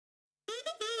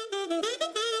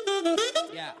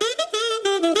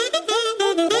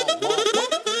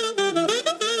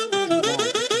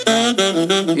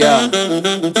Yeah.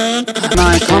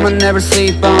 My come and never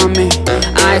sleep on me.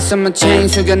 Eyes on my chain,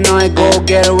 숙여 너의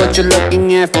고개를 what you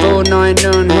looking at fool. 너의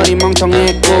눈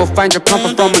흐리멍텅했고 find your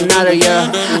comfort from another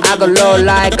yeah. I go low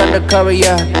like undercover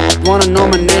yeah. Wanna know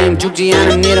my name 죽지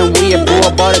않은 일은 위에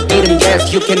부어버려 기름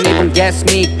yes. You can't even guess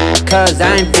me cause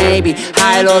I'm baby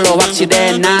high low로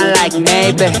확실해 not like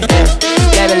maybe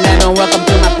Level lemon welcome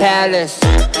to my palace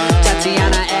찾지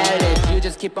않아 Alice you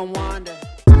just keep on wondering.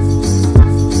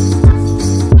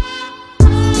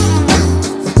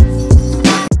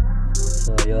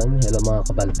 Hello mga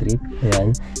kabaltrip.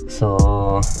 Ayan. So,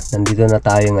 nandito na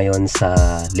tayo ngayon sa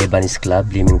Lebanese Club,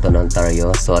 Leamington,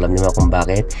 Ontario. So, alam niyo ba kung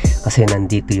bakit? Kasi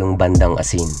nandito yung bandang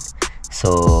Asin.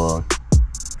 So,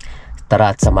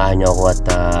 tara at samahan niyo ako at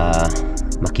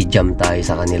makijam tayo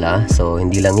sa kanila. So,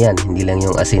 hindi lang yan. Hindi lang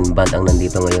yung Asin band ang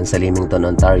nandito ngayon sa Leamington,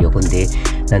 Ontario. Kundi,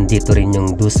 nandito rin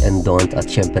yung Do's and Don't.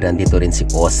 At syempre, nandito rin si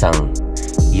Osang,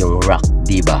 yung rock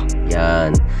diva.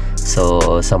 Yan.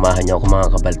 So, samahan niyo ako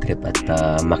mga kabaltrip at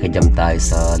makijam tayo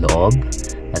sa loob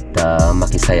at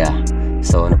makisaya.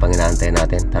 So, ano pang inaantay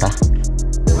natin? Tara!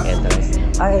 Yung entrance.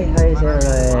 Hi sir!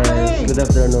 Good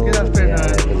afternoon! Good afternoon!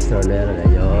 Good afternoon!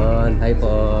 Ayun! Hi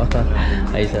po!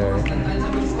 Hi sir!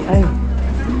 Hi!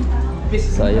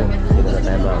 So, ayun. Dito na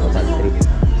tayo mga kabaltrip.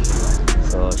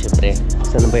 So, syempre,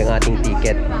 saan ba yung ating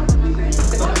ticket?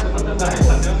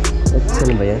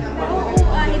 Saan ba yan?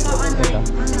 Ito?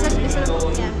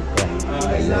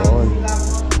 Ayun.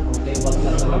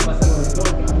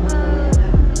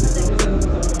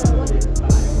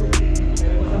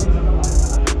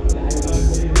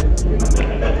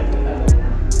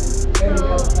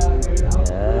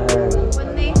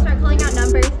 When they start calling out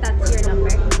numbers, that's your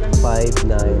number.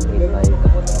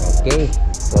 5985. Okay.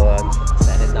 So,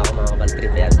 excited na ako mga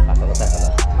kabaltrip. Ayan, pasok ko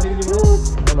tayo.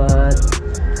 Salamat.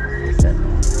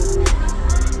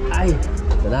 Ay!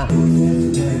 Ito na.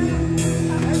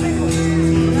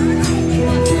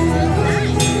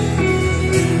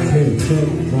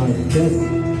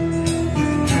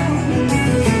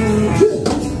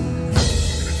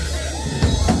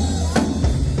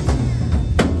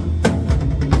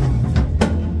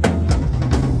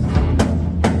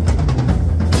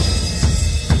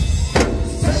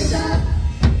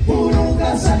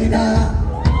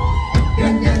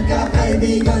 Ganyan ka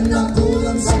kaibigan na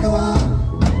kulang sa gawa.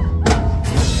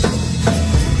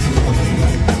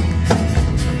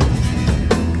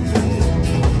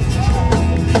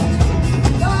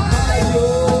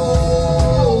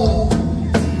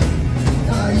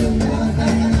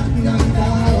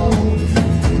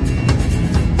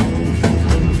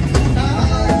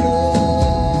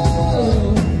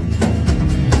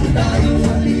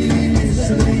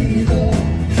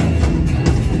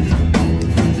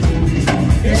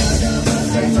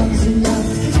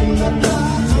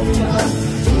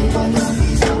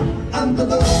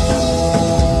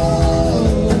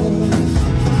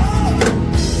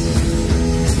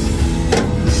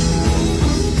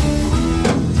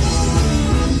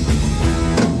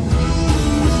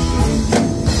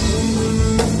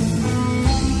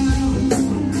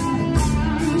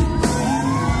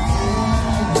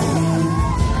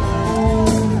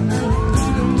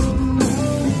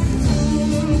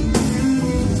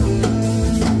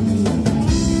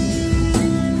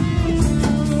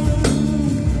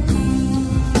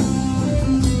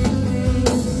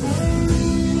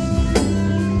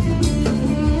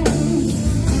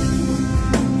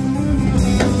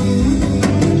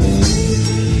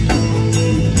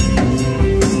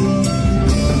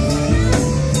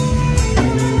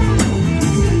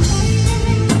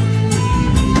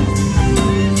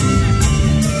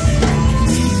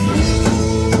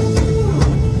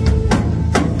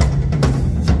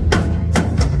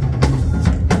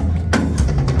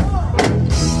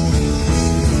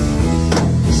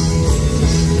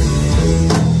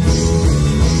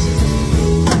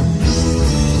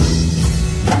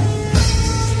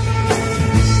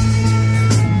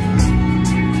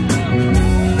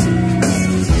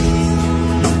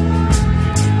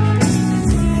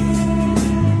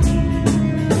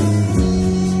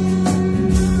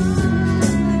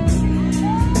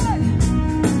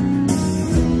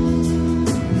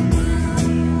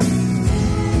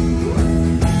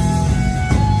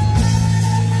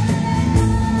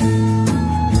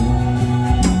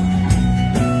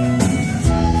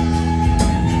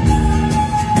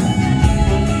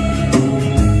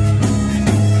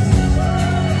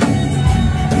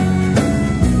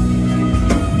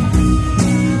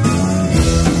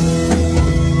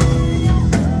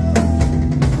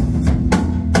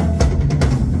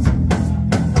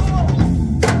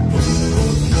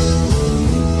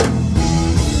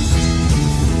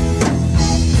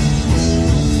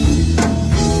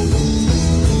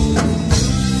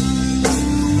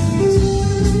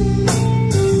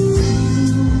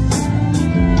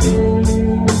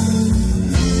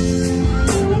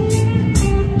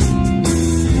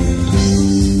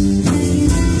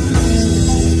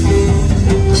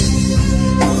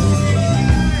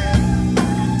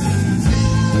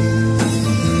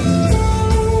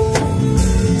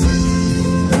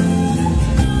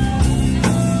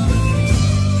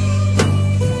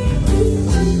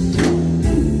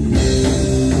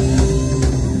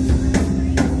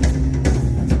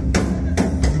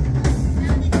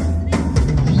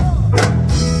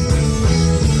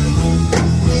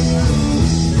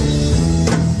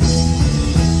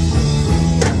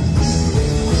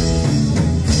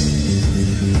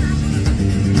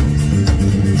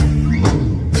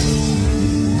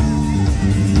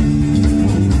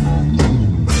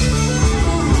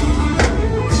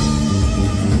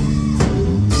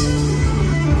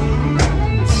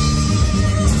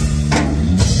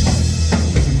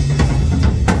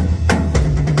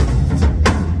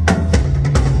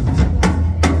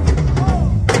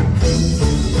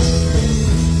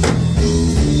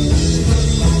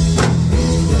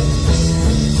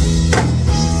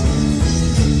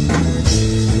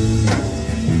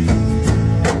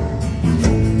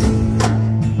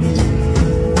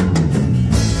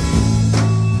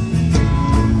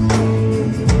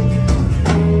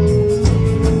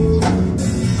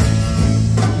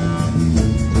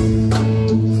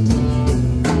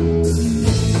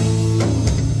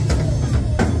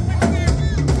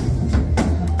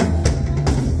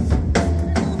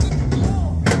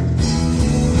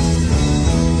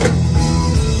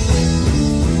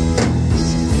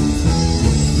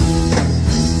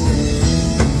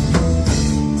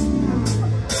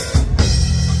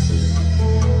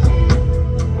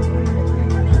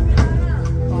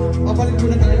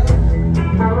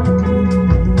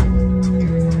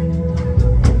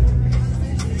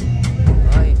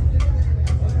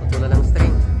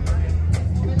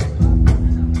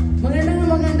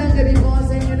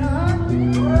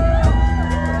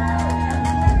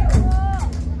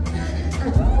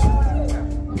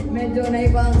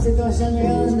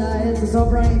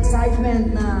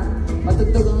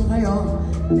 tugtugan kayo.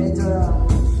 Medyo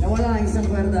nawala ang isang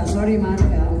kwerda. Sorry,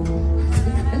 Monica.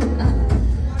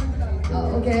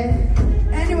 Okay.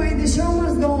 Anyway, the show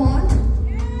must go on.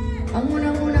 Ang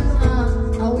unang-unang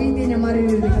awitin na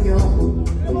maririnig nyo.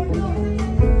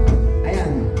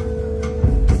 Ayan.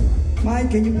 Mike,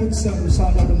 can you put some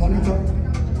sound on the monitor?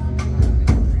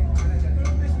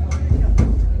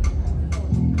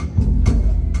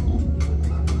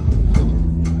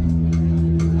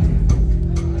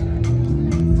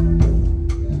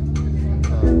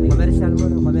 Commercial mo,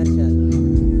 commercial.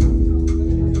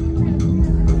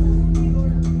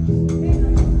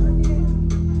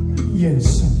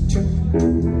 Yes, check.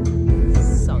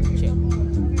 Sound check.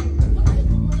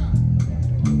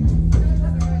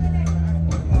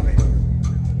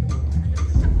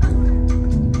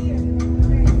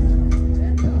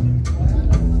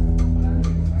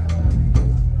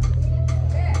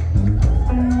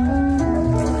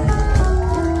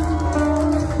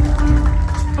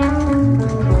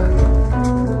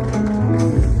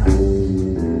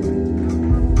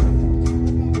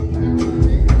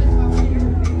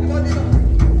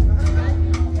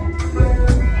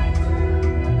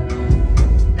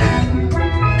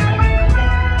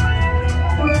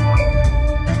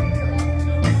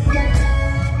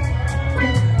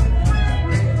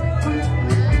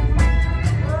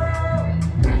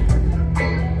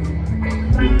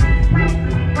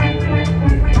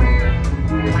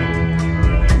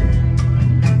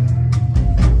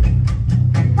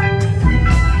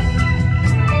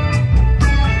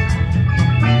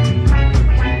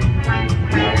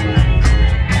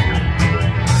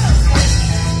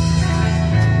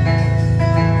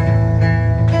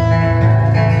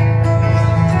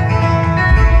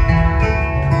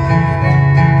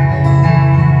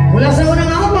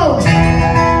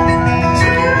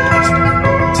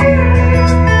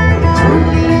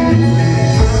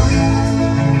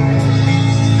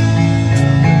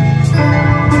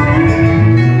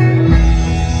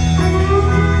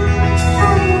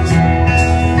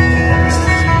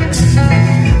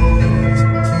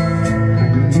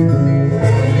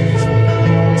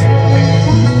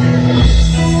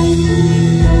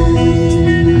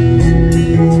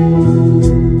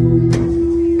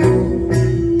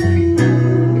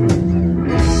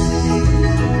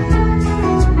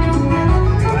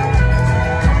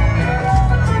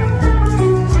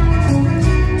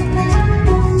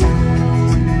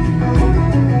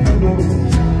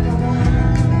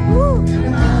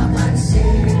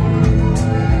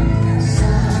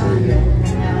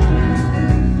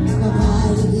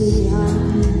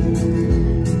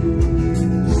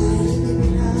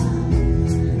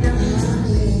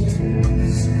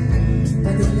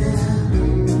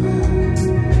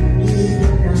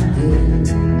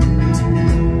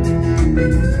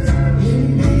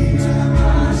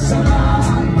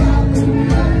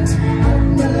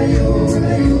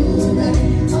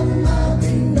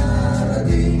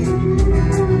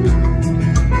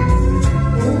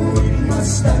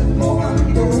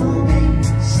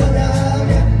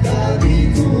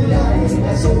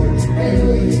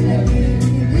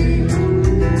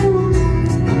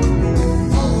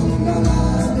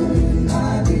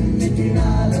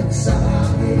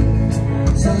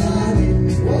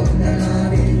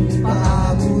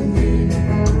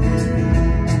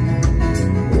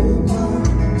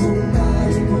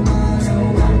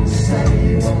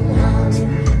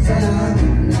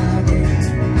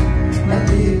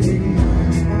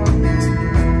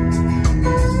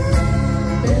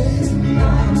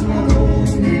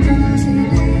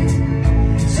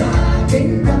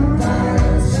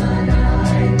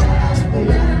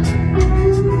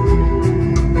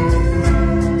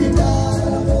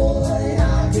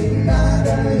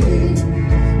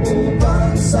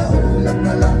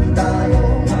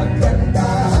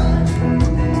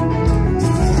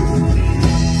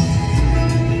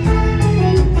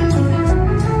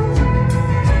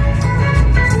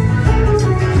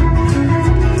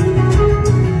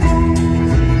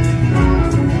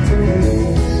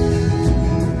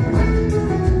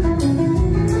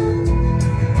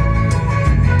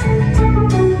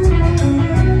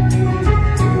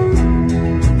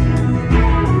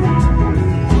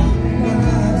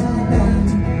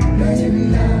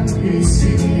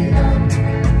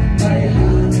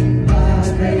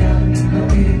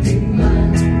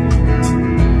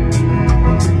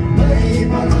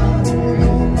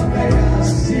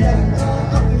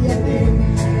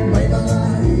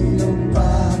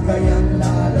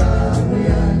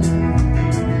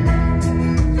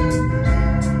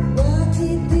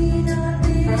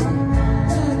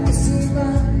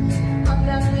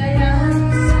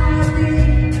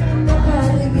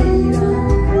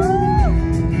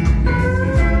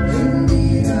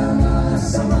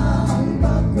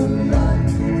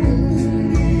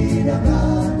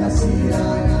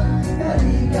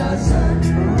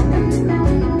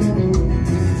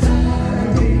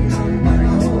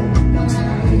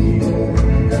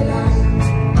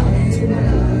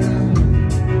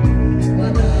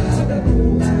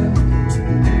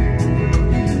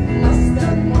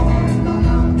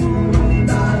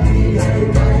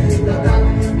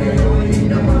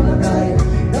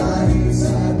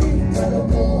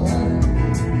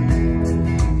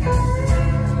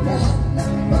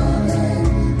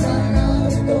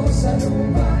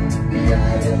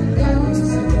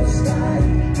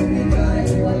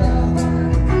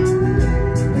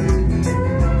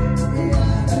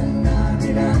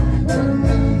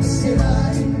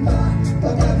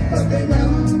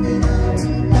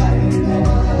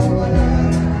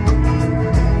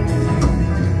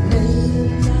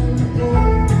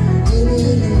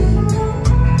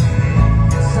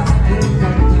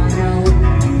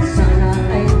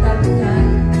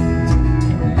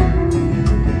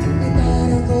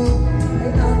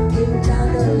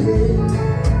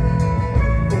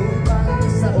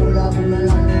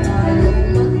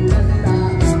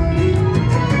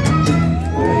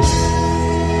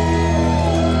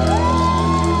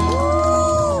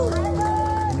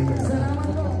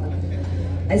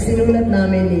 sinulat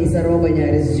namin ni Saro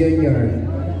Banyares Jr.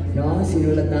 No?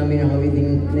 Sinulat namin ang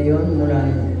awiting na yun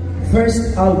mula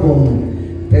first album.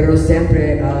 Pero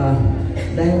siyempre,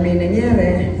 dahil may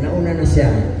nangyari, nauna na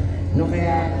siya. No?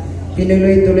 Kaya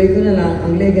tinuloy-tuloy ko na lang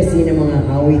ang legacy ng mga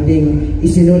awiting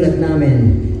isinulat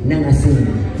namin ng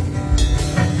Asin.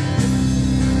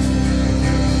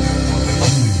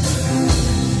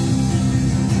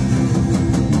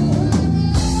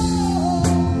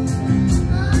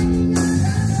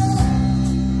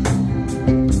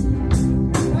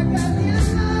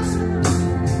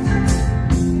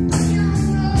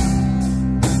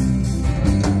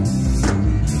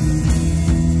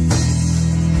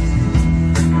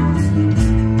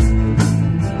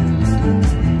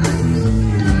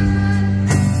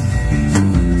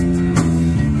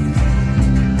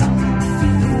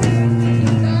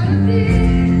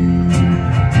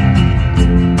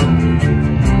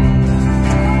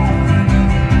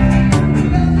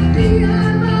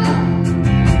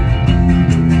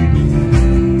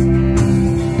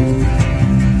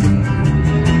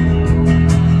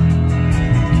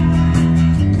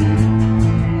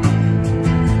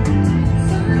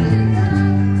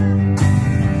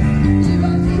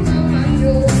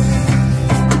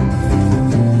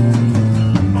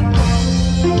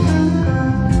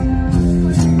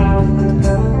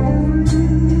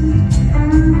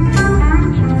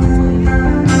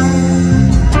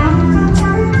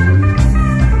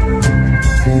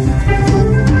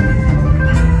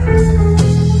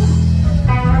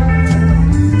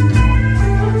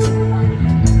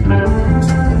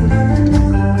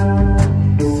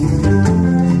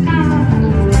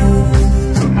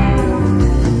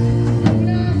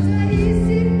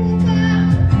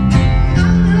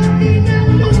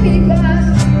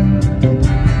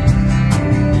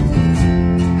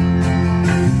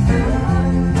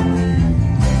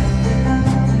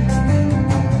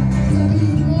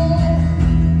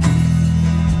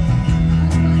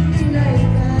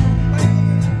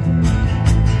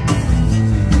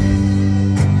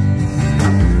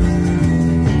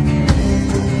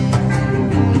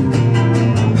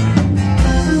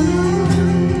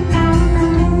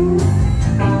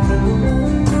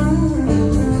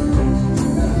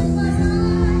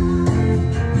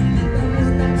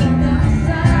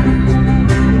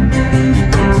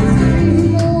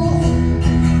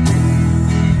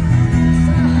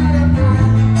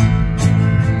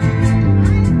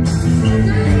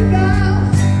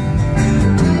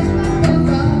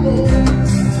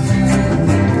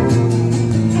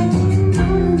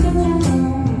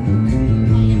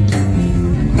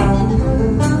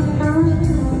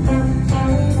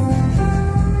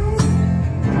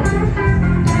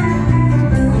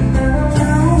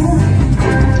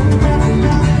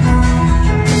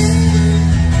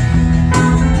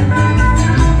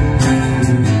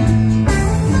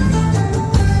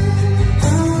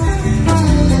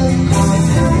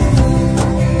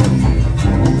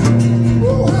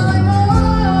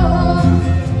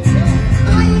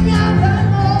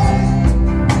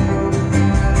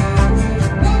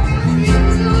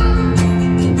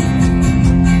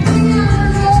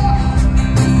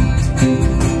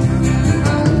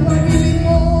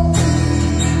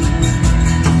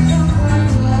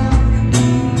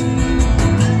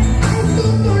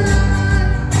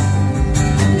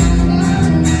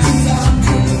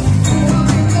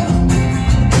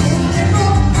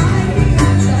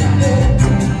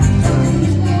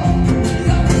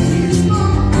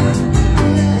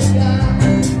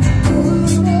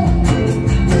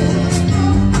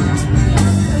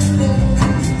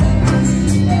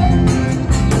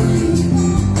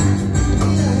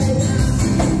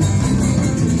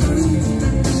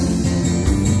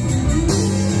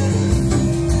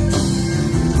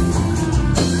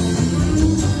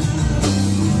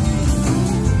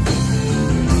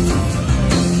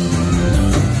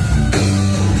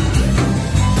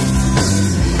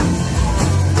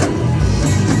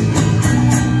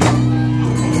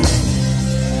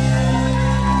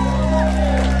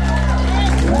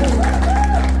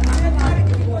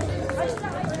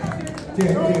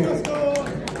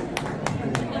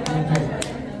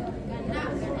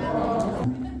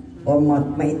 O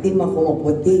maitim ako,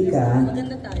 maputi ka,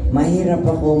 mahirap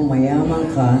ako, mayaman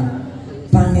ka,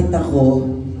 pangit ako,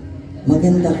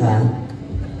 maganda ka,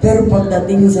 pero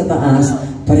pagdating sa taas,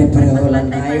 pare-pareho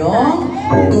lang tayong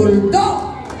tuldo!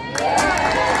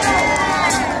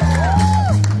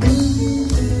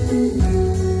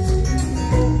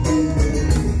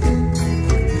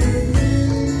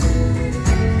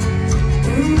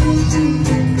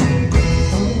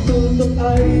 Ang tuldo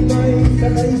ay may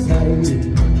kakaysay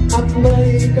at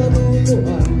may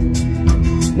karunuhan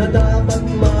na dapat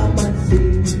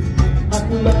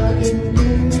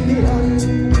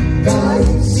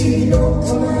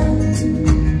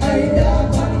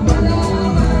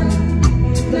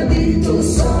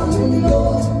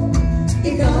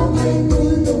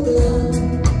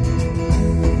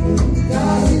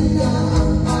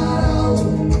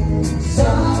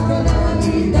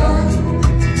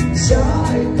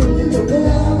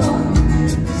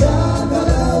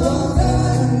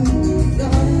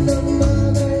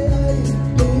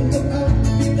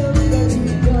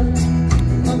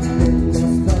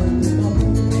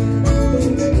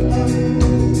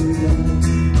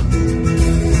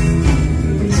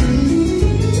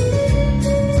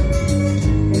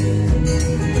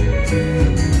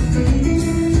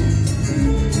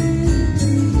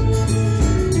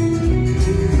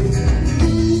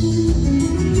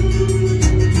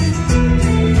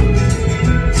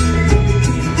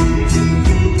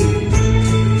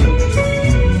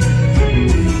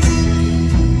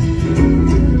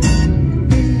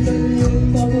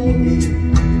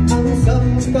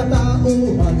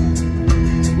katauhan,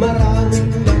 maraming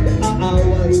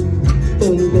nag-aaway,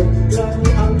 tungkol lang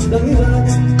ang dahilan.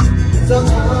 Sa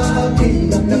aking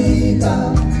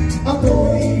nakita,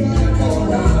 ako'y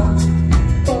natala,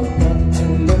 pagkat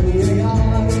ang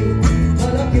nangyayari,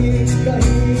 malaking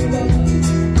kahiban.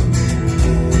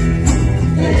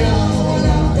 Kaya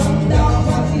wala kang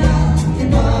dapat na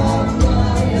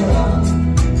ipagmayarang,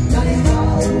 na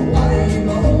ikaw ay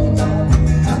mautang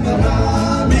at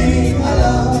maraming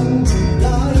alam.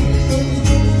 Lagi kong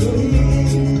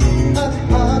susuhin at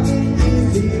aking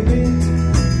isipin,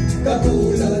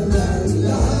 katulad ng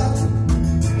lahat,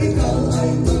 ikaw ay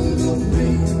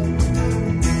tulumbin.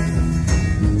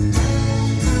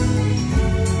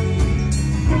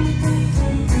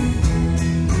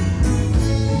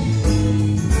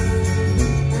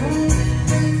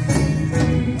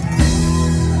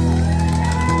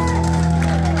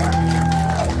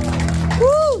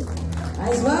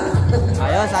 Ayos ba?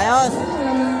 Ayos, ayos.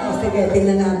 O sige,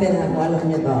 tingnan natin ha, kung alam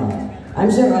nyo to. I'm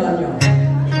sure alam nyo.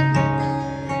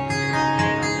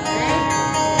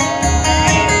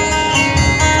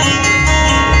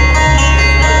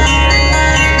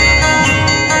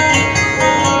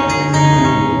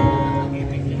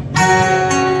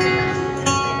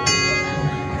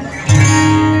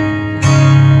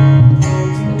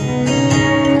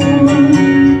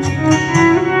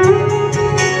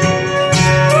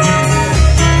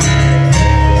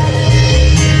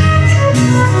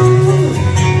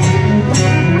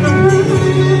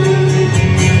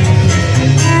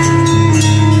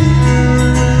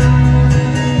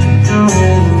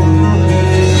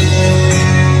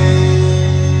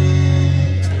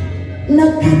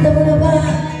 Nakita mo na ba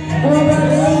ang mga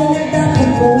bagay na dapat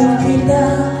kong makita?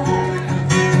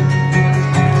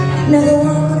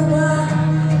 Nagawa mo na ba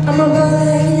ang mga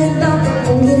bagay na dapat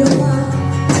kong ginawa?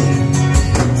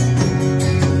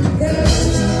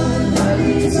 Kailangan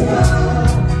malisa ba?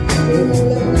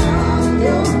 Inulang na ang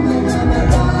iyong mga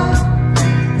mata.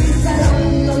 Isa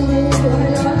lang ang buhay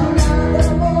lang ang nata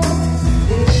mo.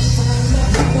 Hindi pa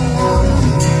nakakaawa.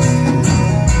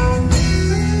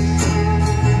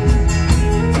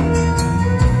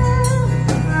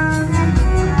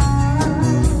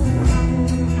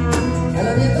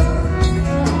 Alam niyo to?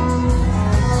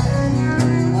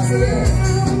 O sige.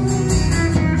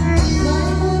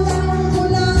 Naimulang mo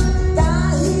lang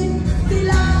dahil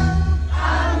sila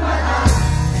ang mata.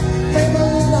 May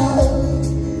mga taong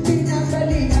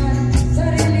pinagalian,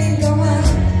 sariling gawan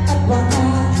at baka.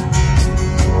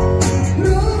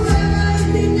 Rumay na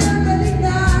hindi niya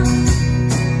balikan.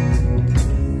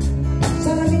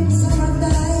 Sa langit sa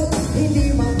matay, hindi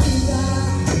makita.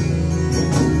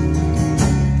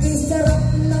 Isarap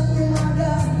lang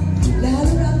umaga,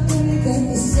 lalo na kung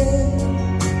ika'y isip.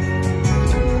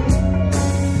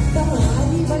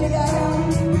 Tanghali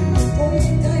maligayang, kung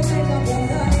ika'y may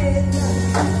kapagain.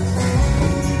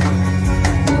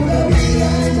 Ang gabi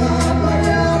ay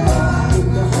mapayapa,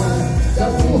 lahat sa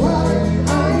buhay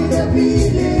ay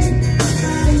napiling.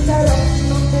 Isarap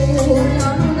ng buhay,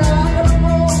 lalo na alam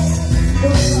mo,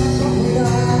 kung saan papunta.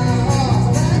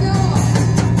 Sabahan niyo!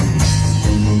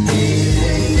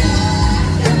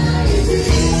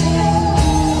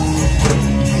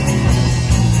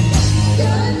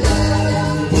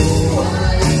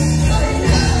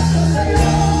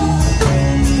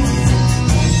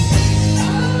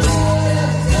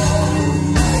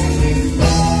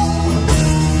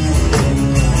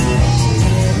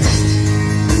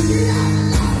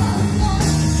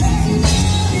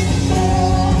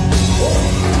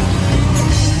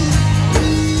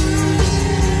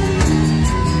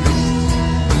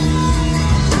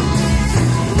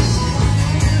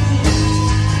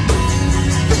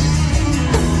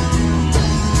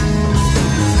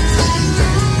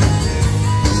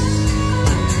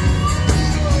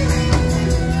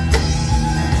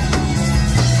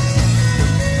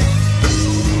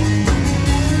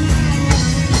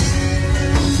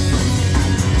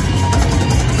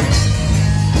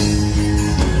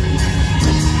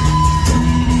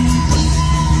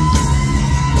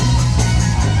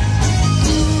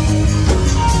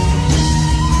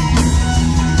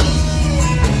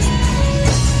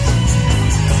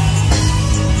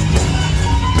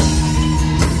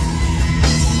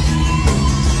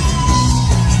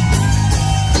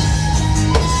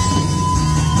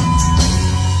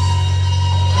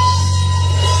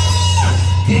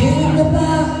 Kailan ka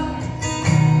ba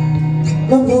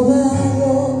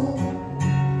magbabago?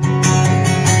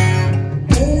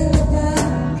 Kailan ka ba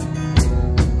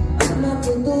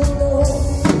matututo?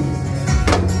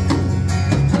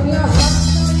 Ang lahat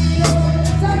ng iyong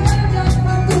sa kanyang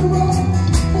patungo,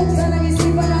 kung saan ang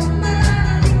isipan at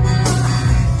mararating mo.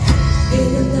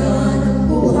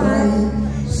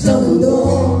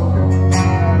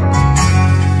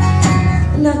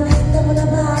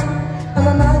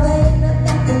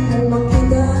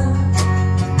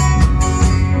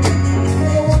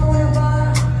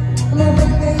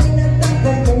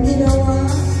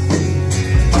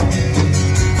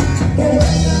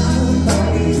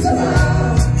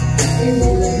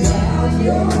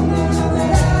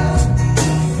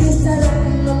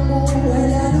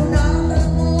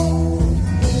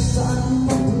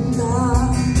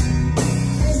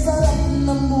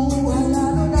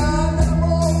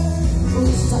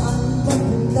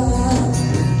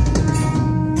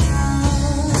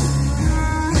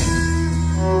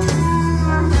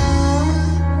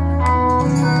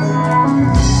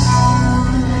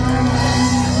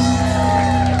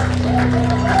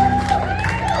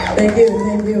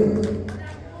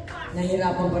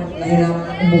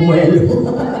 bumuelo.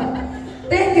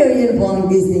 Thank you, yun po ang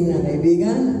gising na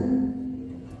kaibigan.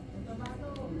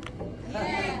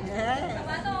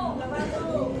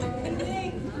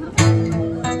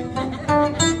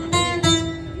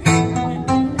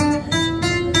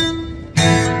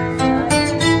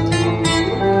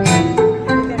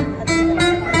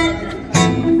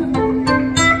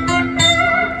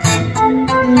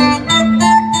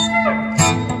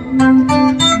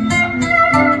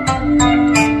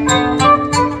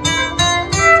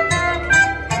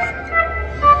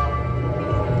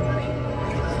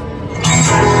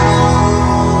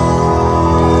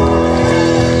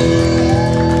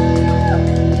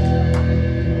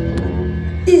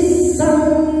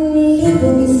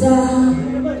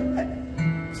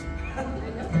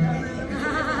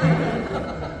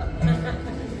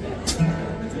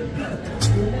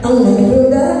 Ang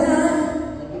nagludahan.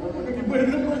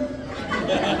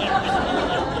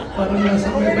 Parang nasa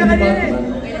may panibag.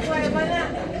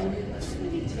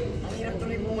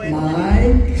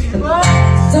 Mike,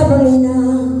 sa pangina,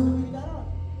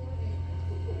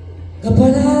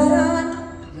 kapalaran,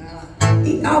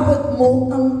 iabot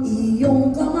mo ang iyong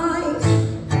kamay.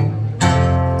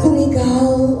 Kung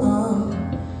ikaw ang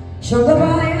siyang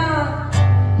gabaya,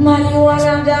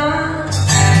 maliwanagan.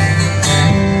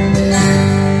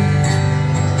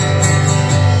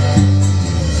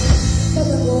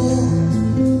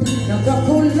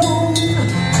 Nakakulong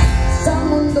sa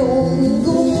mundong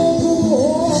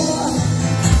gumuguho.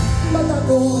 Mata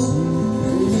ko,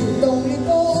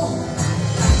 litong-lito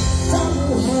sa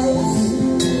buhay.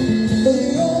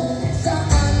 Tuyo,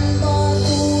 saan ba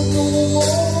tutungo?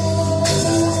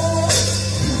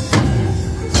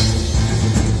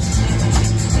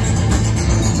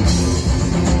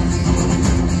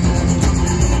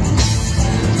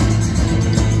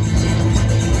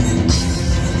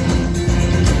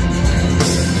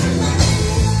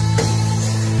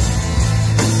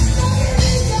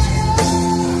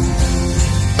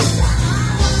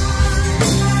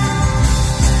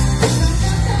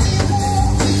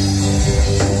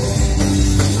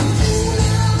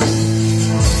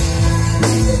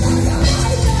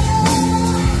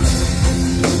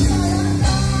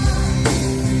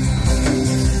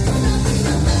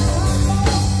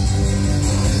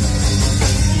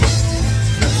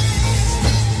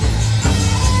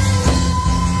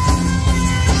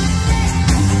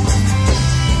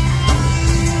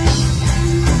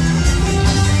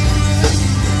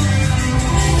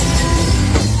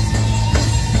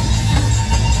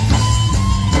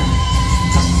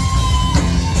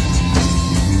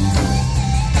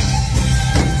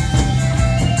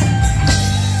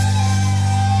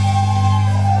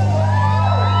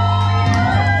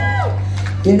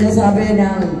 Yun ang sabi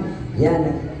ng, yan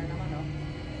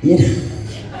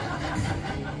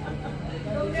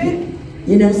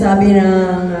ang sabi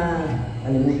ng,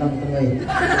 alimutan ko ngayon.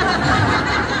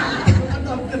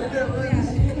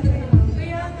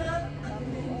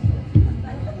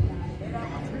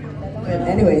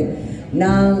 Anyway,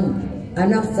 ng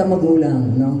anak sa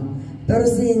magulang, no? Pero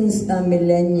since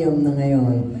millennium na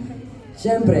ngayon,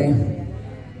 syempre,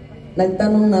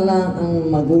 nagtanong na lang ang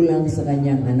magulang sa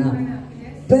kanyang anak.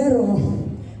 Pero,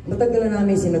 matagal na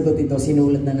namin sinagot ito,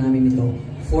 sinulat na namin ito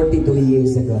 42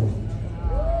 years ago.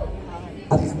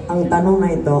 At ang tanong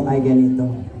na ito ay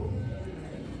ganito.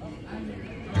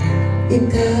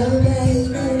 Ikaw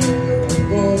ay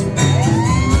nalulungkot,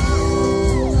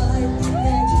 ay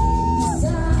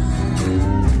nag-iisa,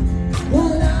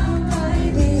 walang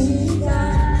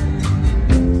kaibigan,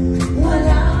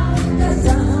 walang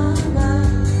kasama.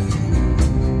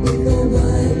 Ikaw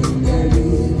ay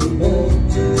nalulungkot,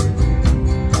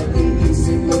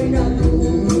 pag-iisip mo'y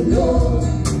nagulo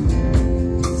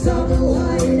sa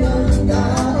buhay ng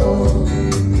tao,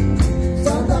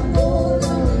 sa takbo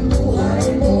ng buhay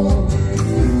mo.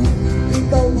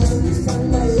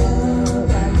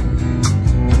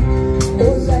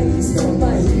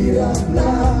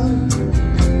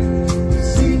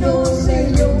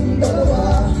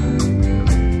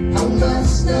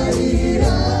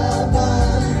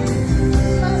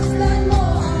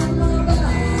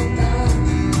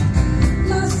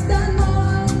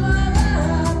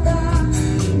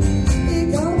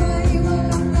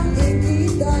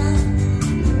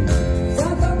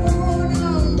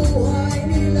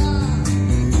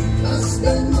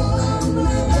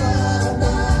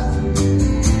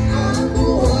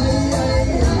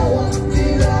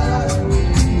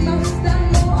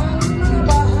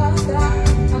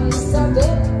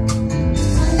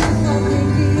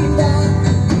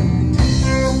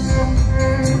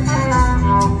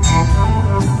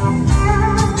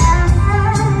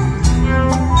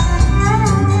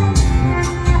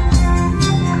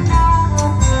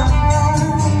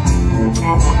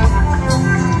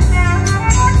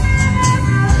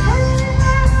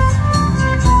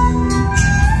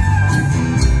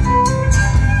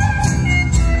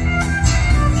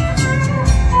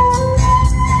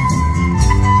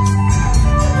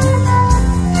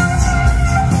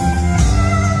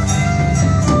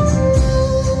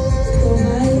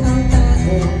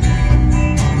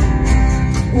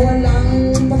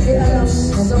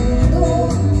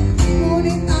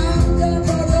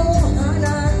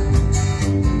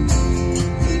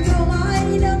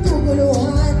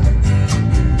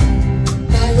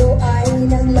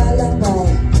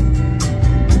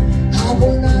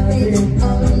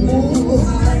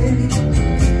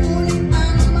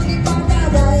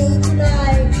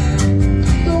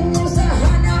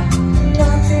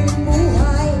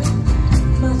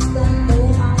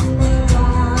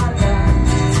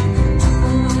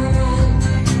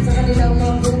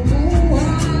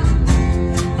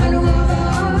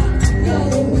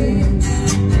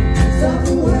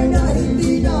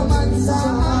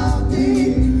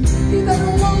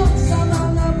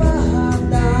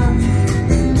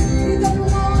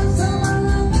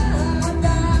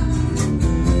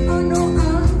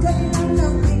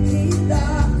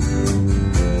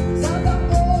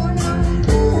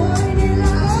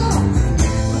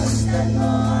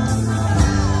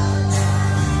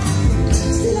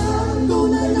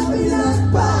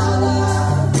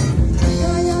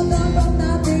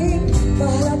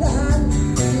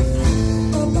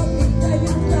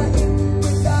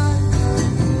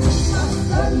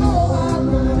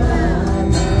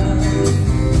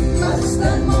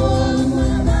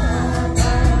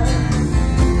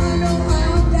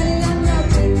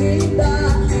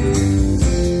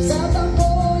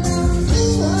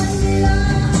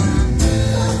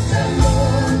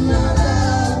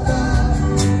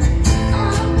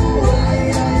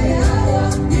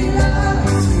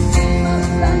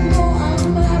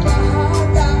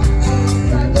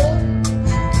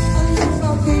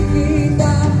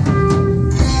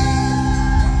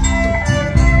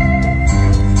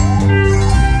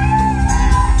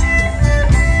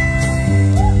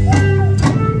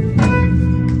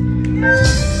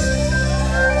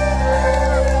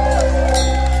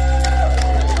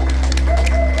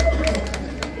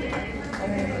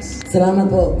 Salamat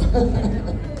po.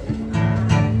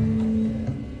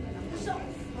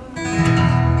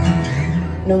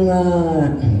 Nung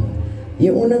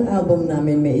yung unang album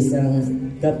namin may isang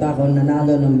kanta ko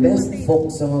nanalo ng Best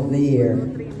Folk Song of the Year.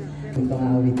 Yung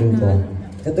pang-awitin ko.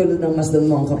 Katulad ng Masdan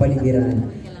Mo Ang Kapaligiran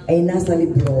ay nasa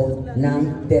libro ng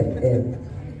DepEd.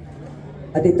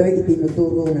 At ito ay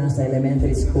itinuturo na sa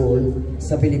elementary school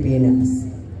sa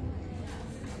Pilipinas.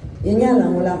 Yan nga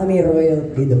lang, wala kami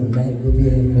royalty doon dahil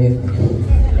gobyerno yun.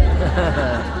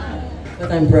 But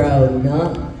I'm proud, no?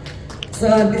 So,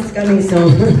 this coming song,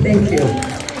 thank you.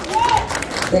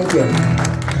 Thank you.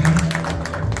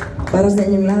 Para sa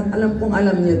inyong lahat, alam kong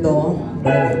alam nyo to.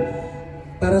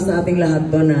 Para sa ating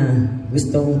lahat to na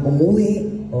gustong umuwi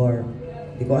or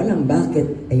di ko alam bakit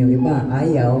ay yung iba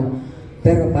ayaw,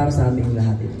 pero para sa ating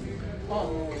lahat ito.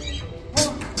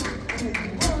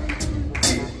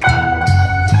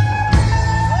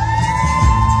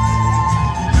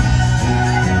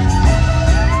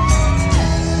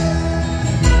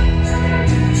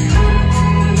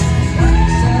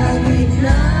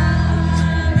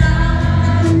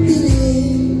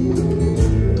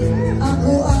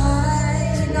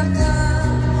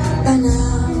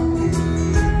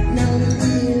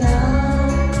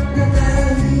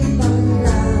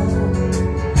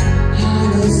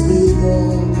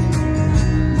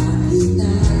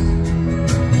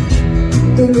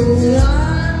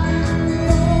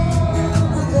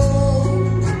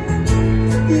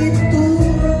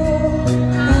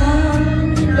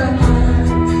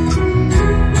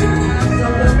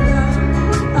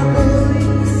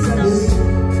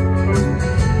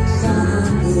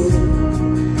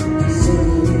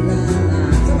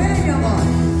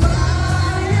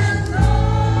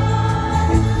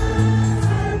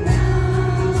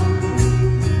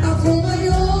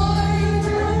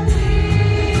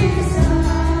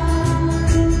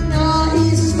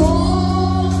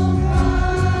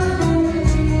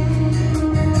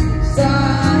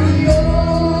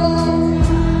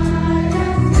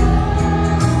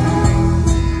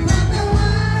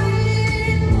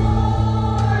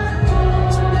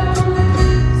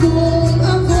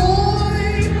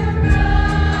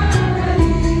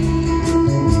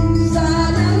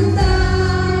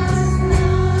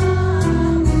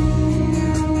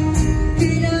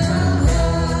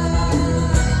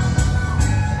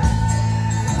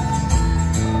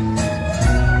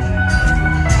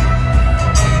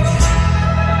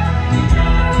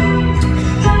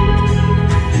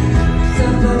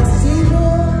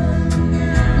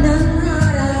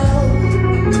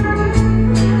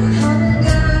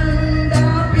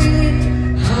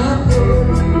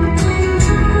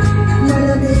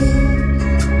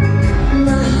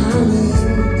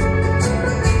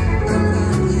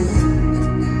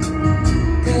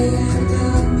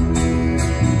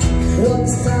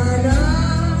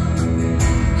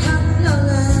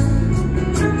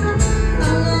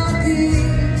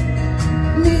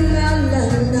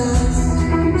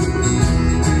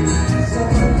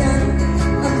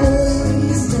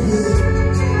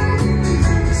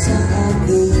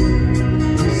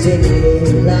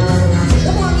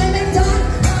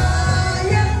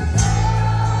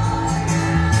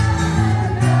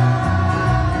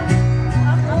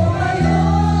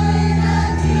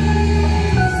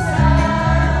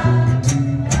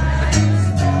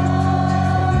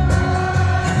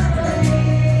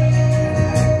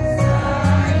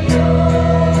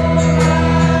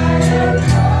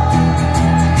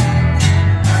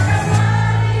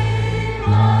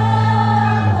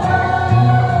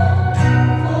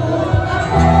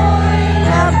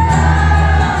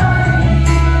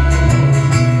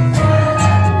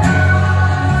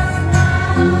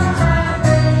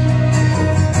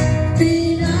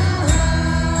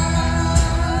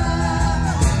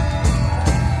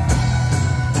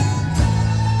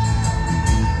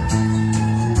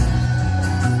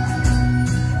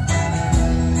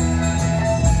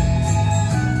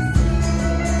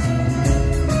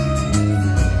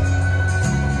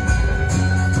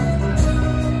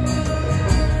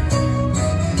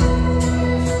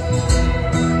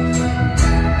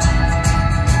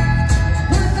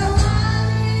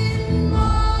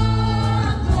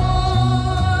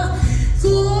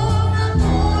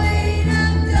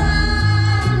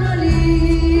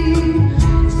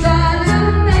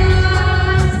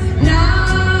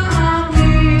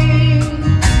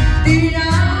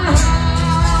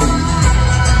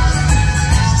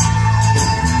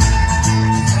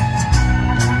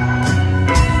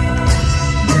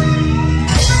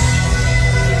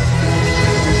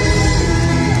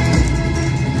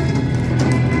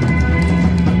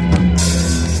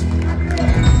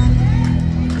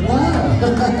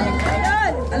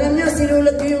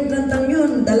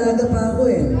 dalaga pa ako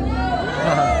eh.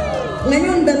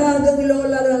 Ngayon, dalagang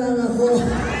lola na lang ako.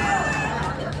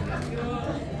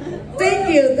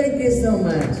 Thank you so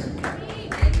much.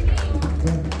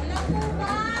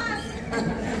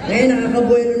 Ngayon,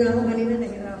 nakakabuelo na ako. Kanina,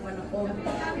 nahirapan ako.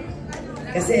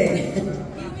 Kasi,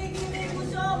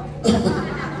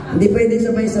 hindi pwede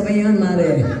sabay-sabay yan,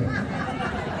 Mare.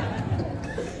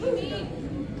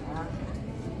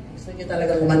 Gusto niyo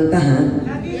talagang kumanta, ha?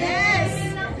 Yes!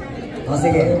 O,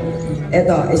 sige.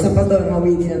 Eto, isa pa to, ang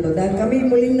awitin na to. Dahil kami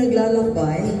muling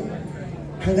naglalakbay,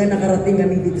 hanggang nakarating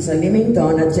kami dito sa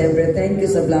Leamington. At syempre, thank you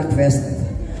sa Blackfest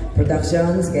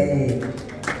Productions, kay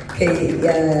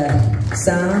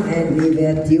Sam and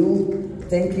Yvette Yu.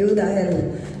 Thank you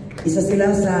dahil isa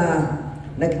sila sa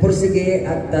nagpursige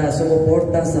at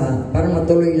sumuporta sa para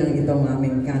matuloy lang itong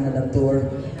aming Canada Tour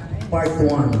Part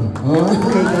 1.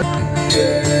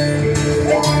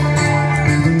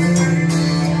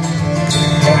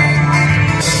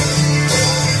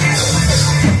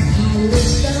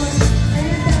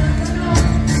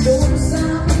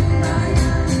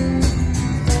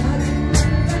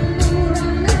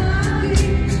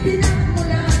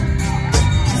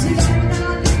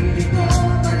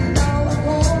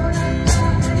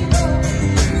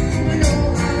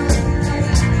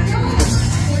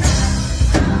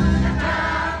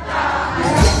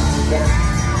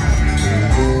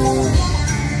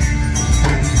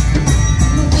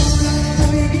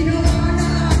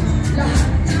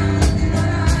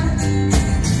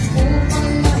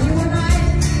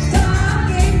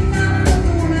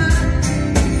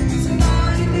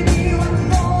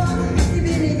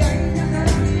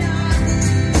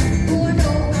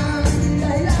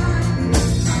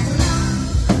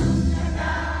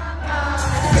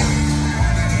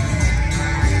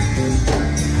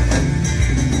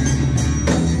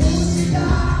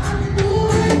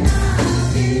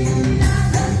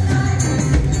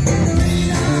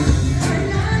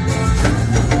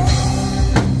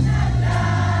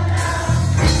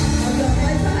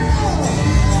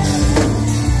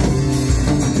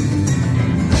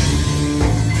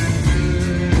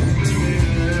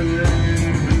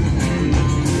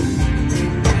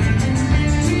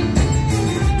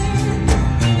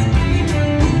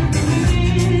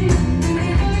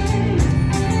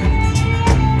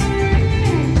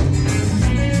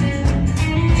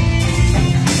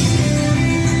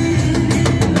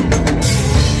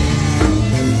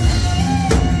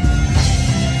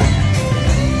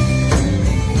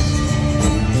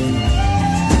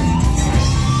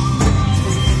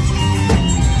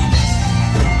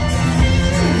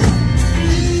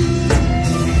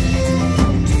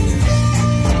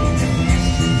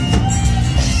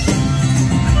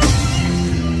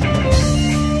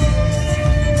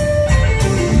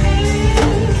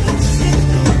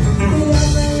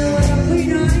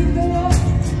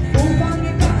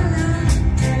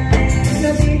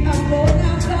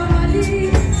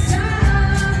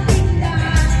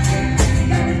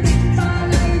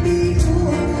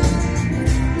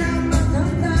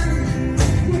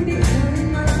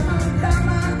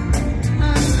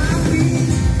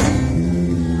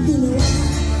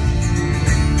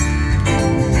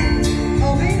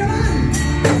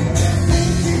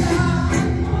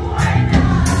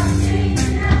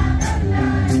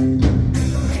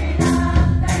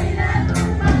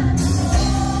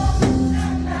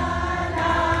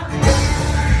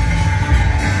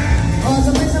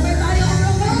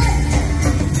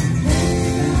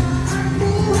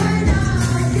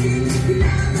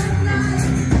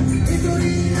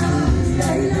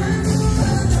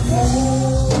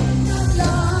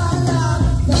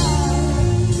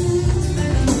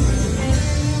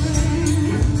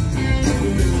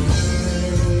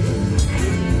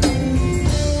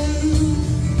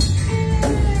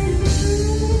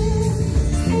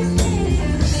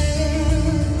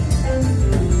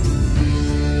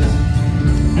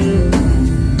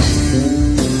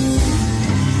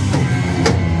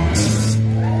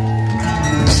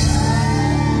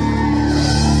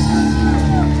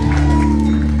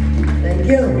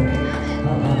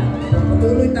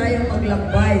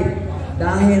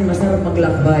 Dahil masarap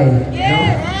maglakbay, no?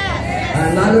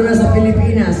 Lalo na sa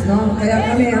Pilipinas, no?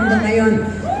 Kaya kami hanggang ngayon,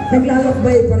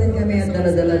 naglalakbay pa rin kami at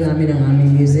dala-dala namin ang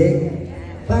aming music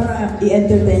para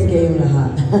i-entertain kayong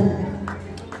lahat.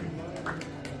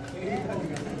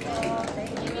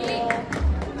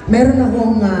 Meron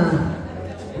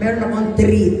akong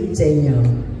treat sa inyo.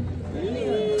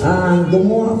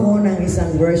 Gumawa ako ng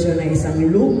isang version ng isang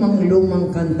lumang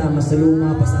kanta, mas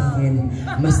luma pa sa akin.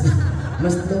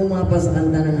 Mas luma pa sa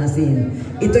kanta ng Asin.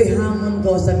 Ito'y hamon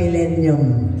ko sa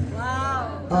millennium.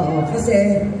 Wow! Oo,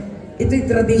 kasi ito'y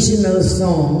traditional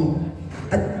song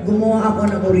at gumawa ako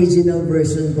ng original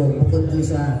version ko bukod dun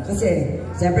sa, kasi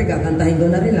siyempre kakantahin ko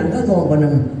na rin lang, gagawa ko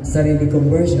ng sarili kong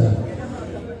version.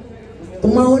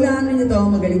 Kung mahulaan niyo to,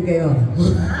 magaling kayo.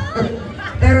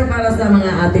 Pero para sa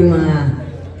mga ating mga,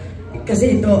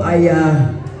 kasi ito ay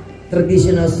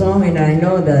traditional song and I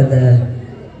know that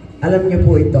alam niyo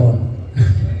po ito.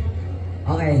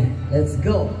 Okay, let's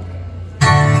go.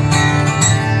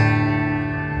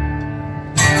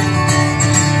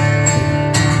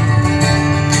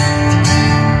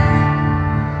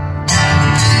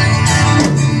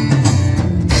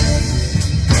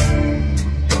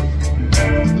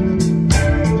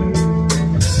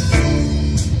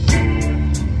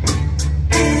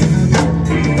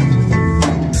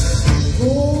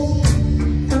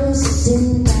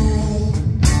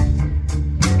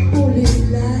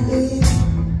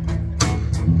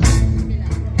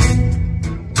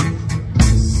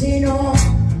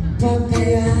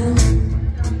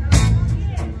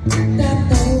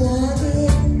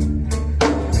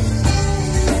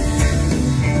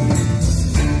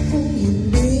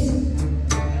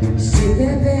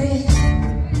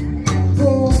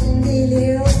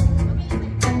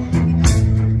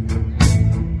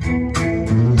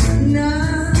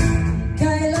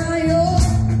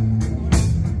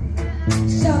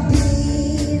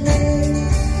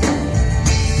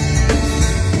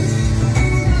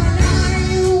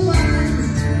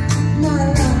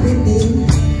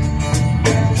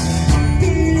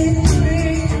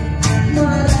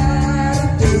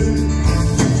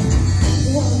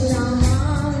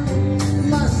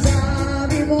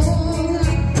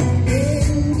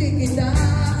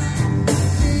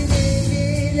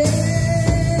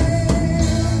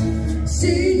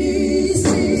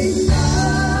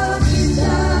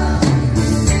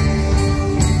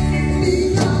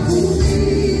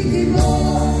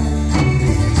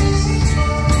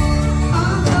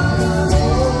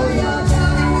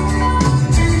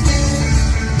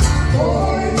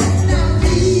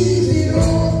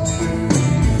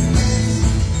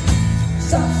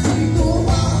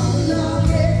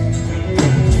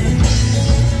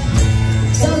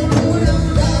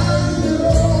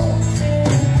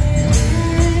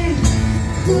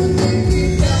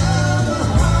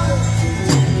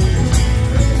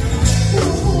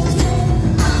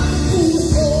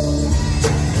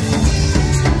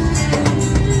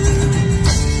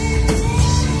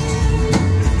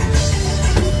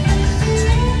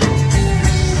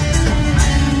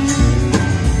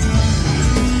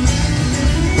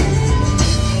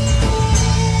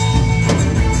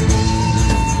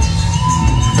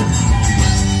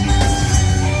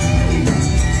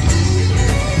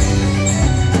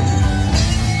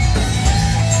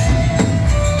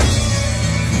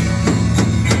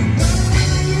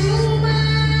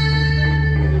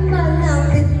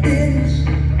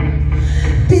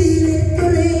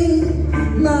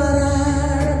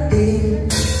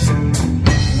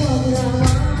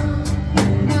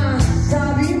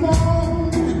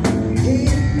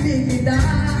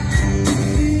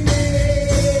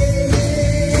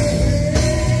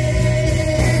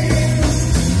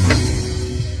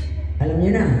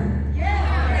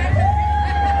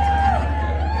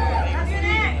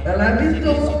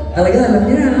 Talaga, alam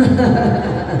niyo na.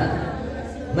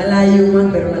 Malayo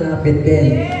man pero malapit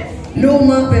din.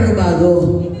 Luma pero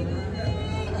bago.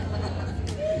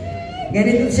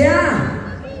 Ganito siya.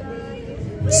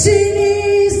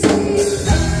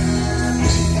 Sinisita.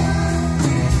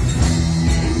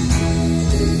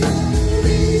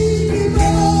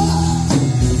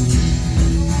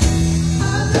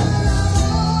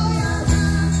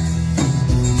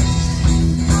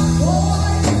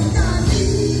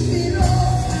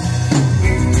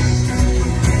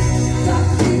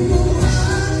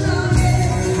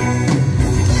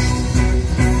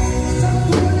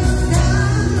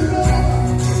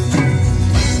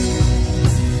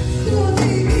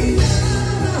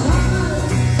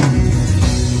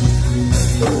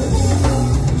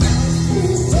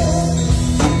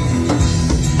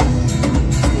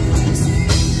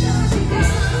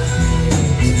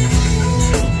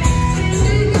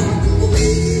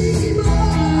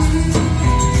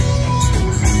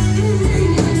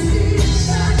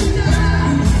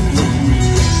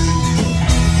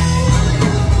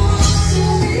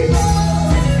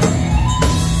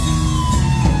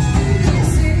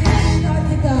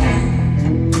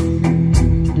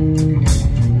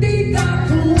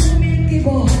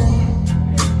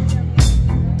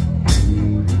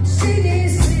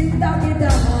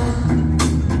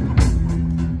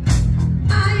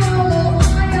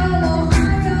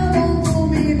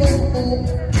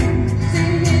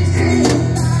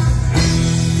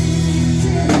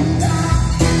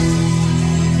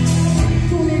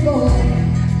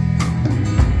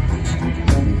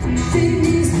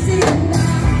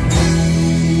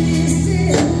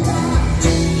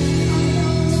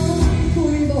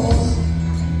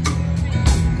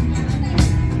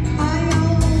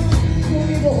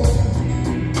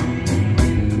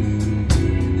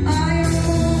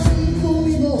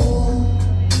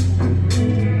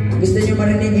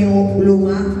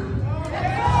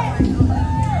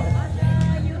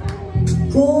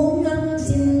 kung ang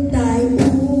sinta'y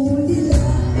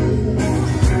ulilain,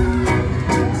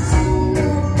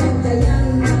 sino ka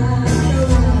kayang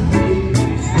natawagin?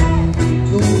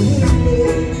 Kung hindi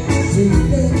si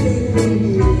Tete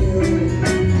Cunil,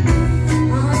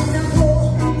 ay naku,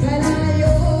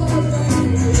 kalayo sa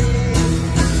iyo.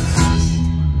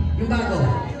 Yung bago.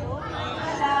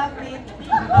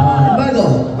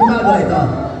 Yung bago ito.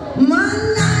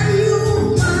 Malayo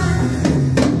man,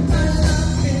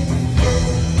 malapit,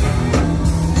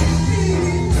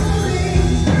 pilit mo rin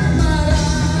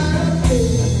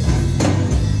mararating.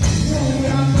 Yung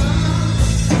yaman,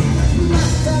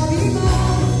 masabi mo,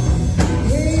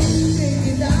 hindi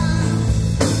kita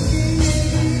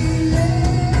pinipilit.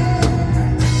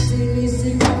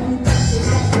 Sinisikap kita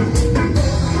sa piling ko,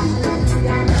 alam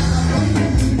yan na ako'y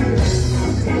nagbibilang.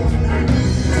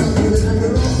 Sa dulo ng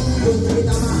luro, gusto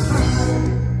kita mahal.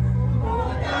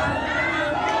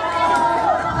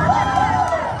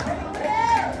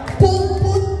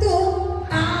 Puputo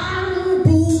ang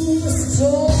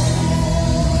puso.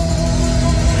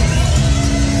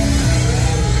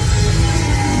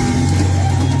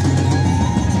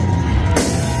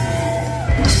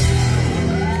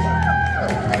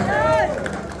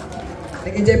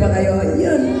 Nag-enjoy ba kayo?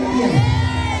 Yun.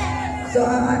 So,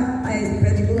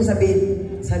 pwede kong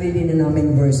sabihin na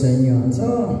namin version yun. So,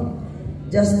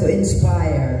 just to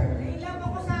inspire. Nailang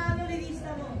ako sa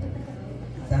lista mo.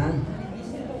 Saan?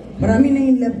 Marami na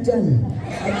in love dyan.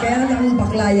 Eh, kaya lang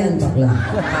bakla yan, bakla.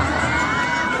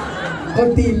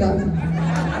 Kunti lang.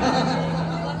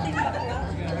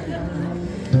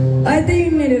 Ito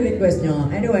yung nire-request nyo.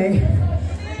 Anyway,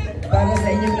 para sa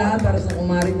inyong lahat, para sa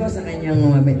kumari ko, sa kanyang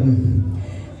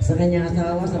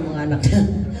asawa, sa mga anak niya,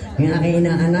 yung aking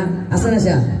inaanak. Asa na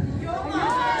siya?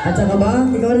 At saka ba,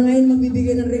 ikaw na ngayon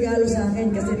magbibigay ng regalo sa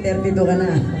akin kasi 32 ka na.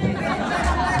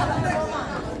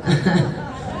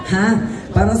 Ha?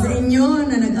 Para sa inyo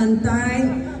na nag-antay,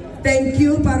 thank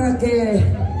you para kay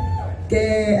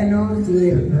si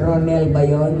Ronel ba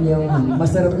yun? Yung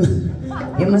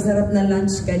masarap na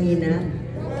lunch kanina.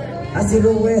 Si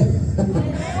Ruel.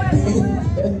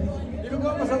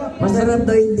 Masarap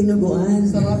daw yung dinuguan.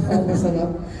 Sarap,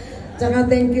 masarap. Tsaka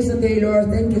thank you sa Taylor.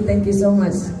 Thank you so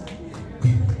much.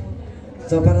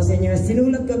 So para sa inyo,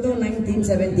 sinulat ko to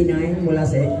 1979 mula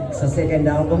sa second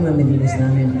album na nilinis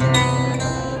namin.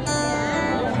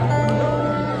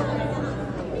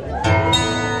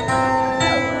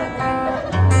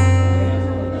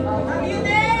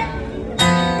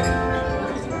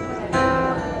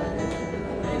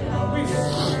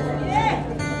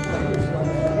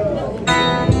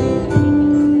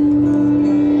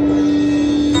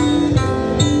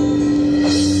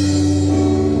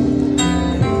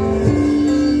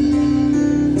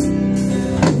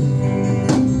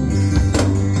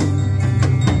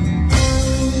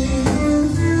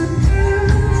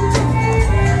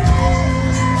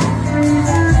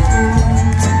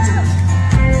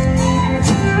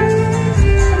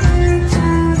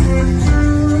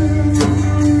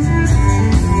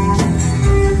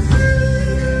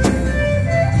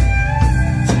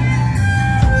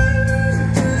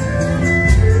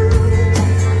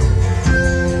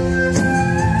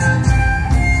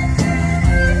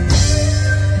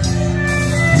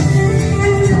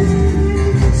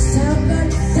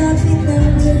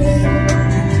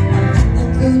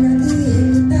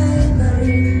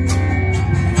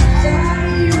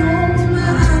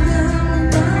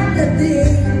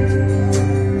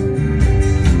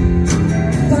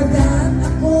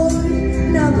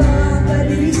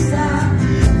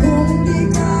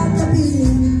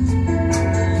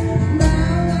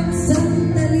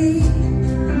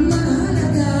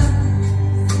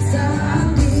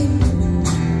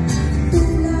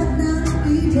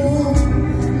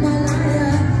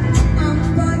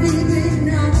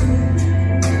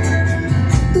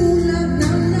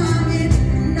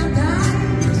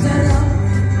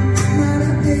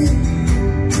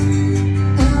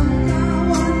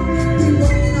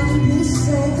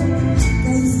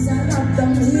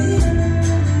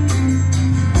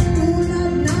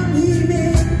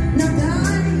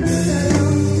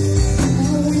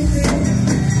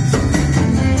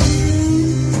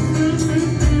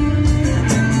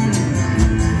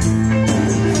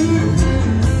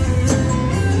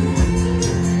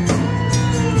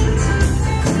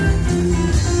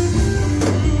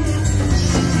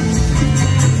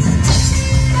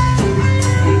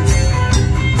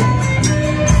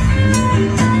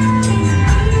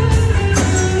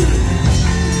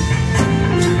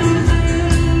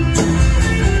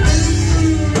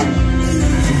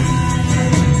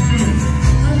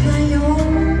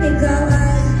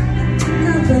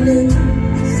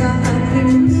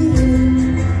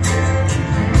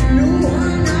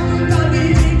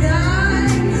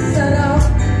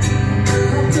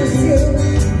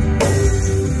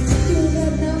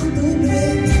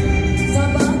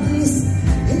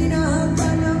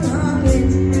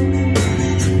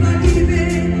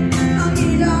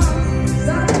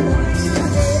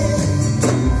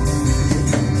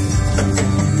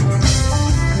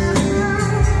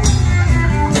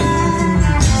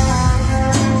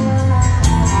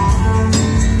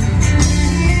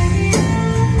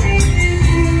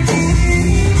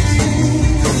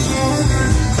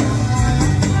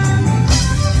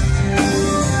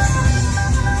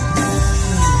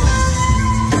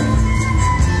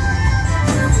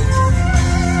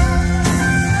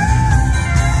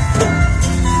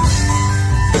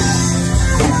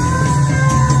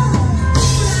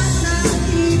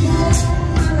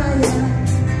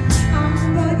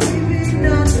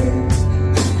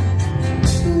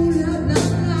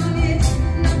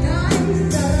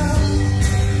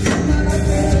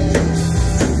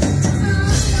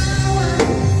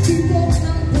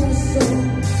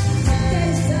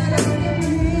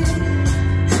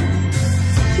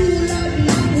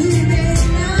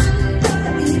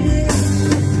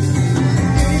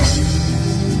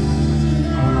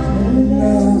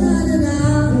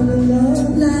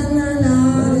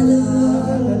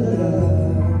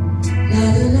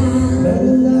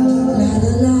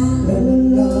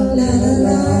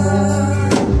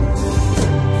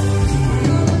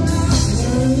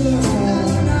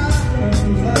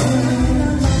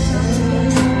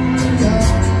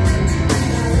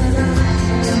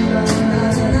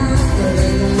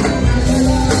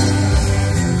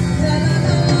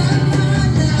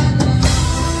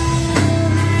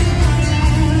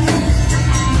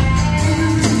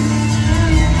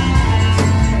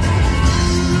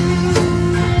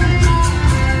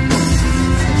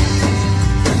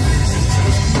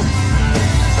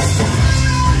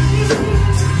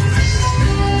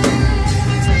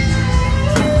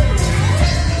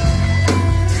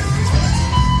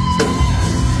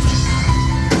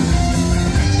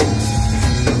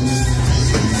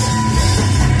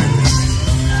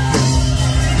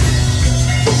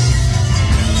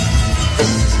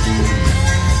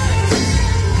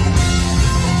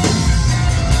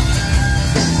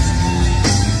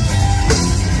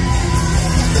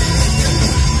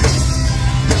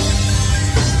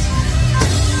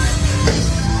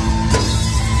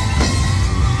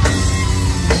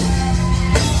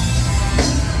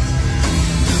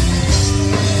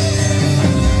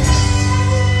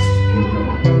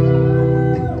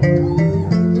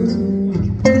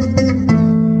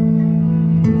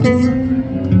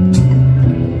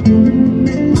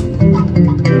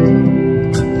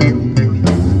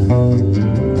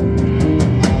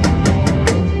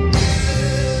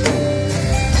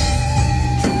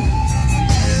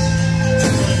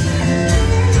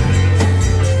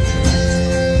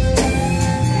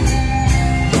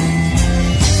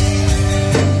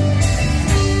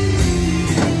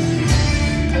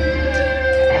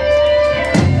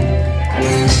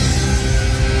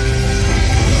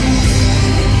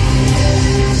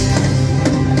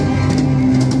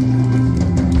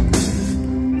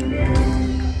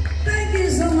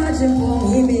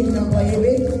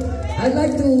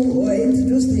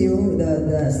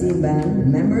 the Asin band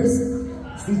members.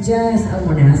 Si Jazz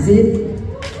Almonasid.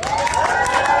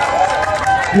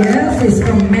 Yes, he's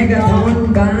from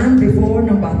Megaton band before,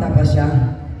 nung bata pa siya.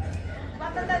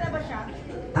 Matanda na ba siya?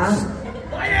 Ah?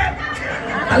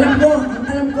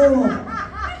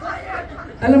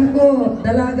 Alam ko,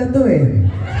 dalaga to eh.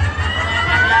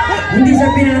 Hindi siya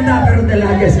pinata, pero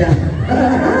dalaga siya.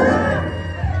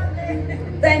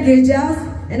 Thank you, Jazz.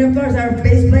 And of course, our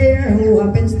bass player who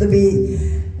happens to be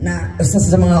isa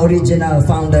sa mga original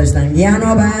founders ng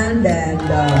Yano Band and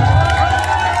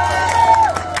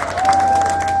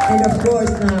of course,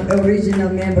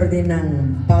 original member din ng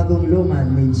Bagong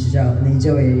Lumad ni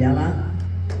Joey Yama.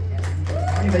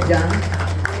 Ano ba dyan?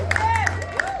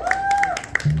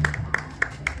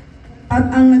 At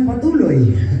ang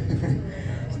nagpatuloy,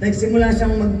 nagsimula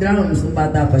siyang mag-drums nung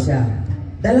bata pa siya.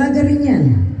 Dalaga rin yan.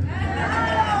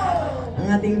 Ang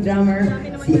ating drummer,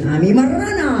 si Ami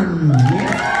Maranan.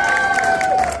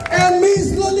 And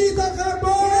Miss Lolita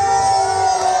Carbon!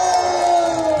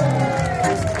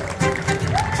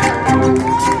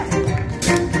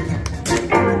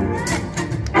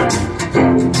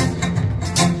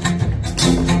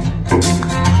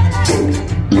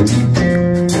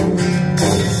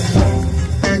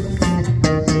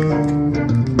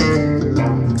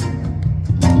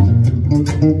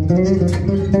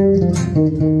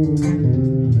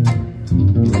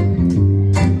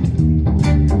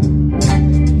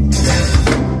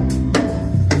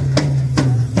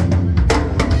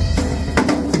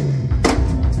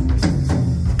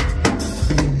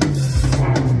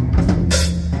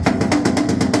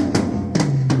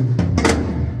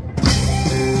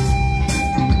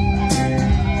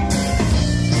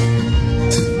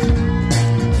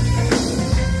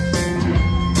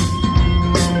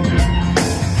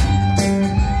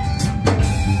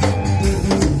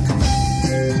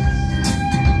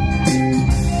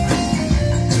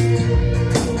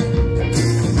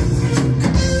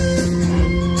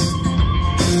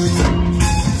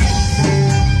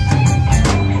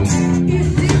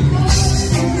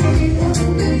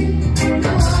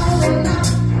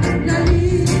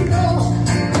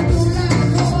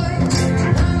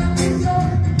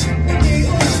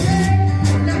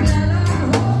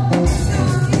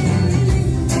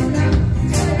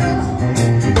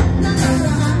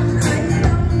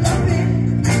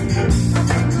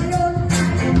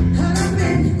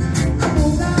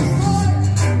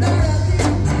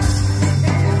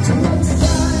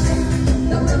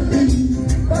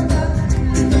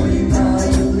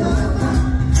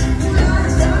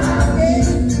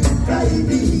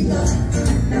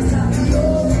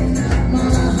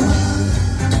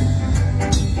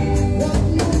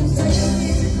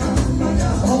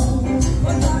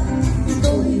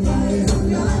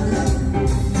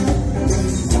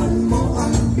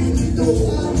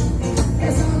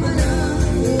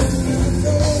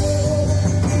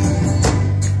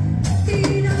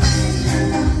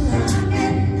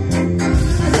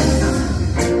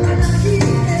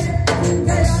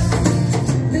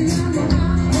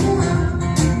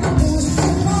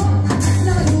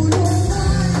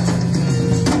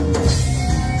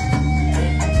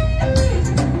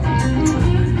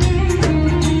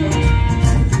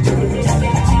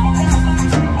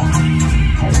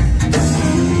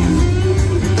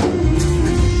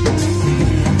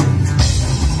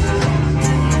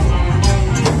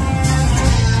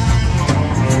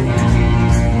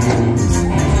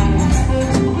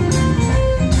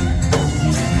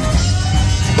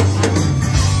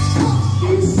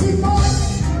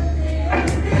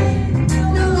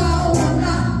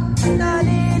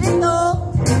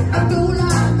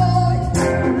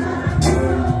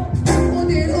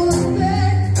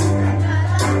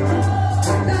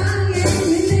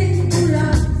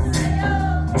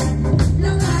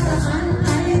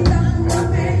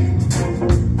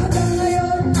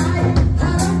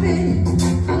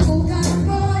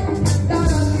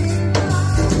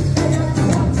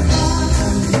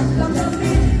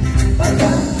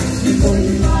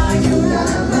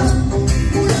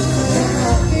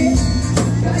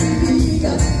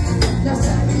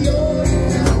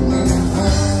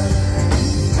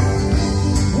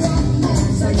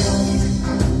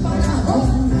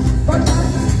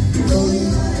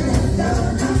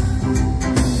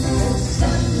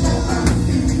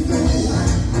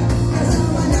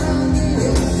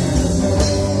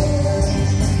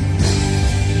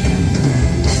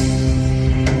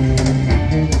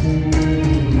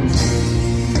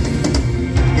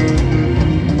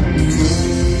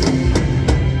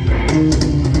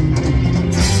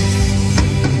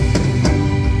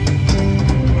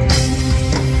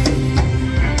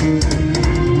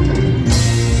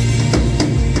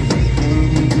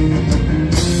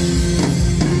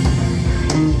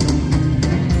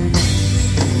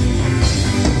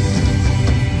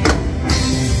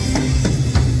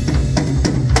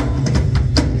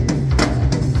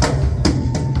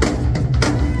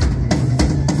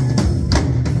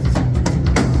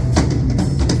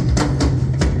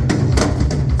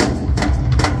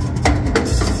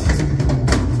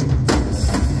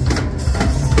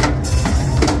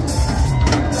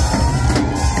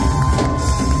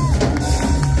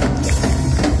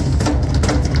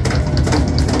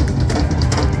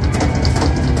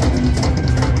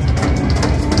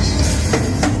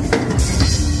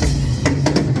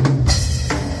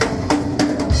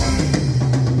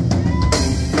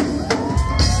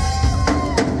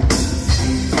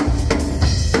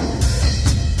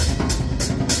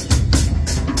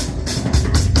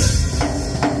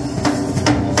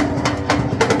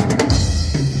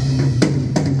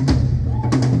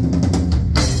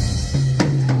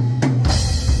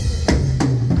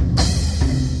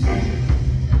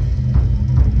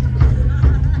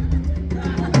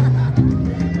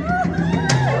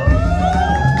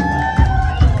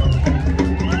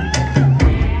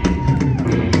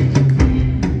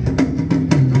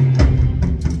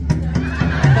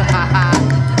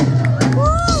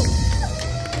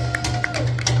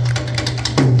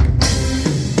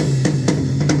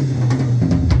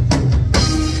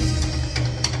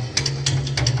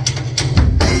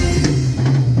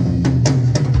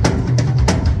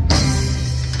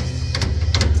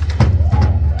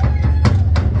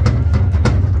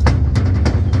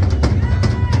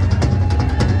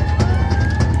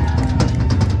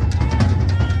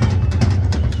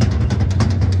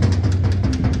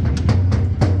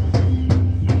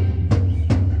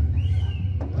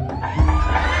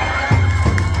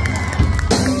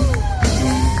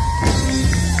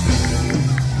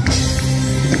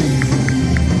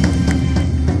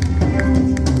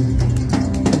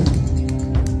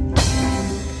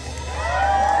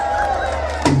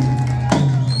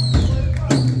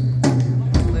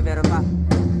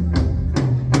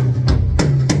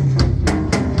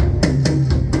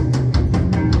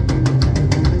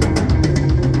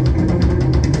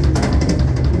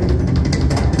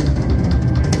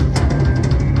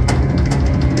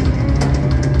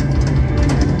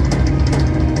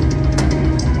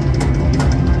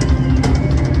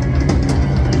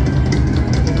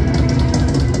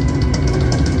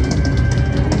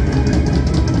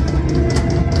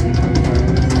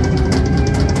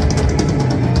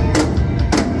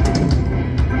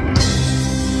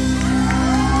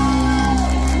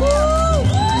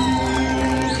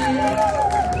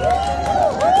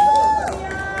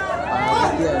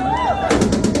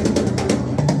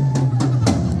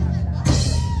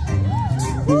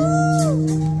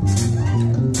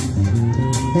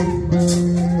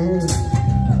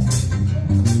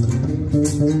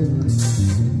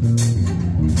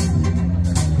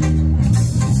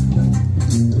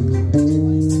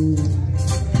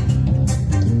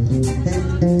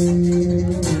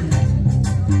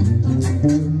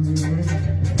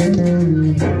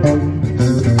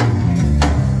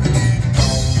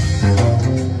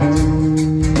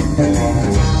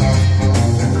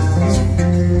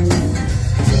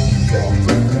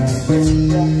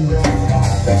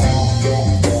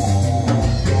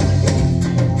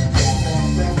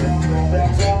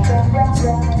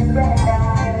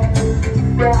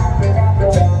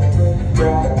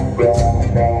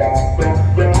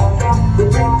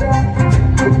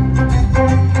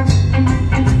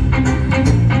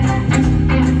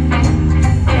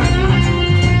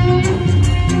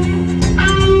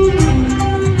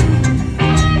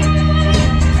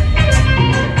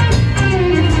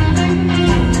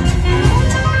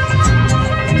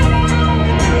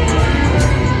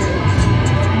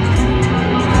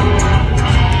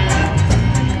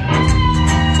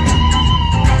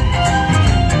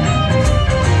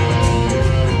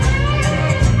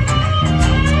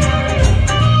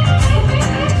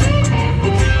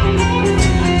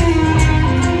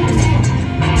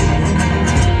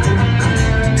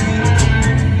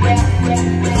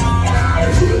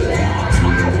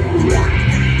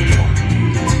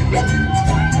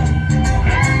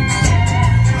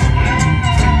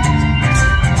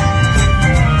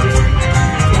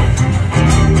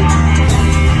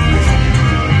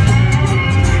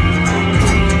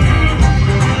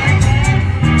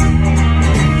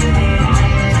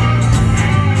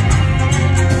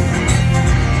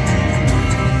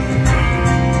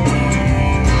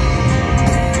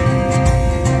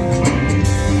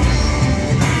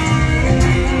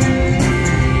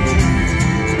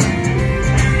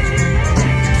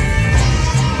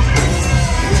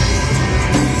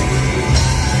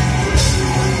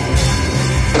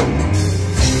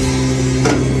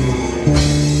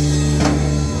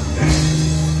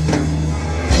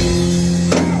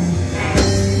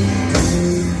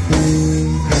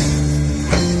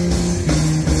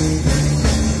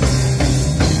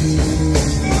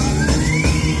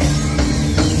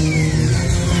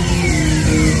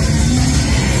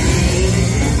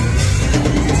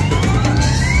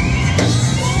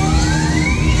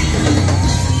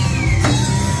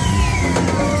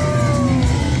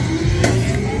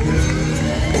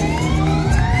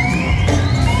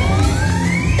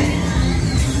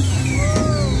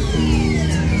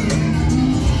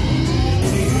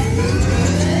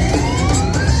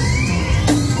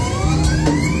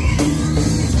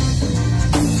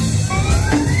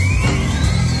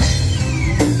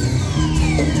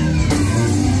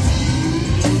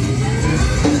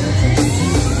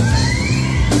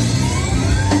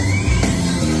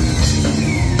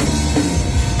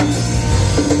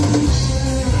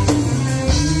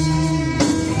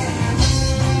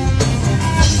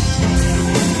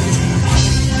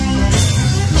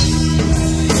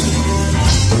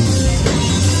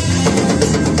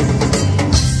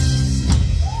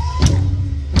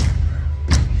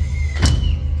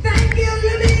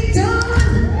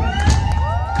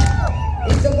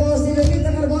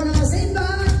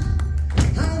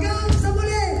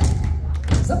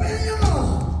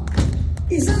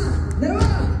 Isa, dalawa,